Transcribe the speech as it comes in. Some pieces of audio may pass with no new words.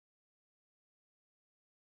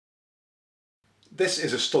This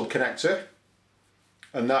is a stud connector,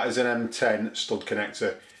 and that is an M10 stud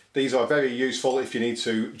connector. These are very useful if you need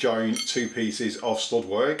to join two pieces of stud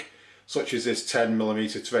work, such as this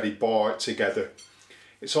 10mm threaded bar together.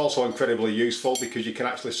 It's also incredibly useful because you can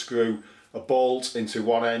actually screw a bolt into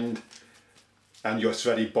one end and your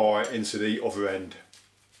threaded bar into the other end.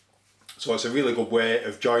 So it's a really good way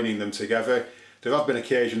of joining them together. There have been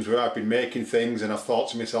occasions where I've been making things and I've thought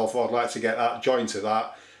to myself, oh, I'd like to get that joint to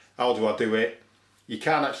that. How do I do it? You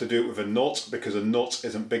can't actually do it with a nut because a nut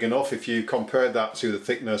isn't big enough. If you compare that to the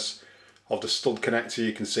thickness of the stud connector,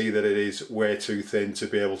 you can see that it is way too thin to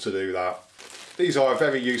be able to do that. These are a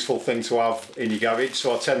very useful thing to have in your garage,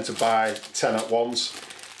 so I tend to buy 10 at once.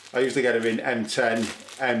 I usually get them in M10,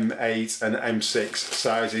 M8 and M6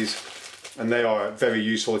 sizes, and they are very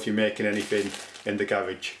useful if you're making anything in the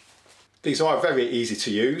garage. These are very easy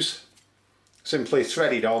to use. Simply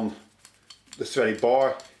thread it on the threaded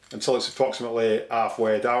bar until it's approximately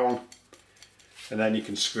halfway down, and then you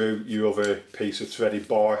can screw your other piece of threaded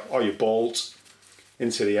bar or your bolt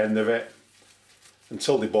into the end of it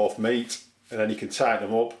until they both meet, and then you can tighten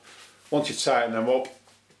them up. Once you tighten them up,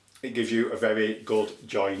 it gives you a very good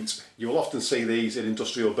joint. You will often see these in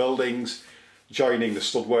industrial buildings, joining the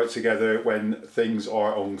stud work together when things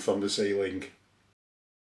are hung from the ceiling.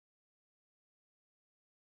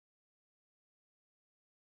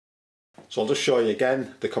 So I'll just show you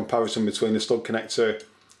again the comparison between the stud connector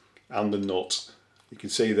and the nut. You can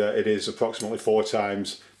see that it is approximately 4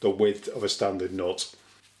 times the width of a standard nut.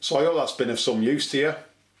 So I hope that's been of some use to you.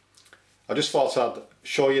 I just thought I'd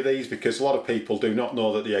show you these because a lot of people do not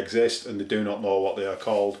know that they exist and they do not know what they are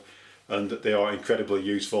called, and that they are incredibly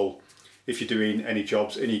useful. If you're doing any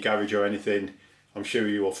jobs in your garage or anything, I'm sure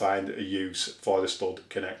you will find a use for the stud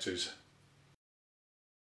connectors.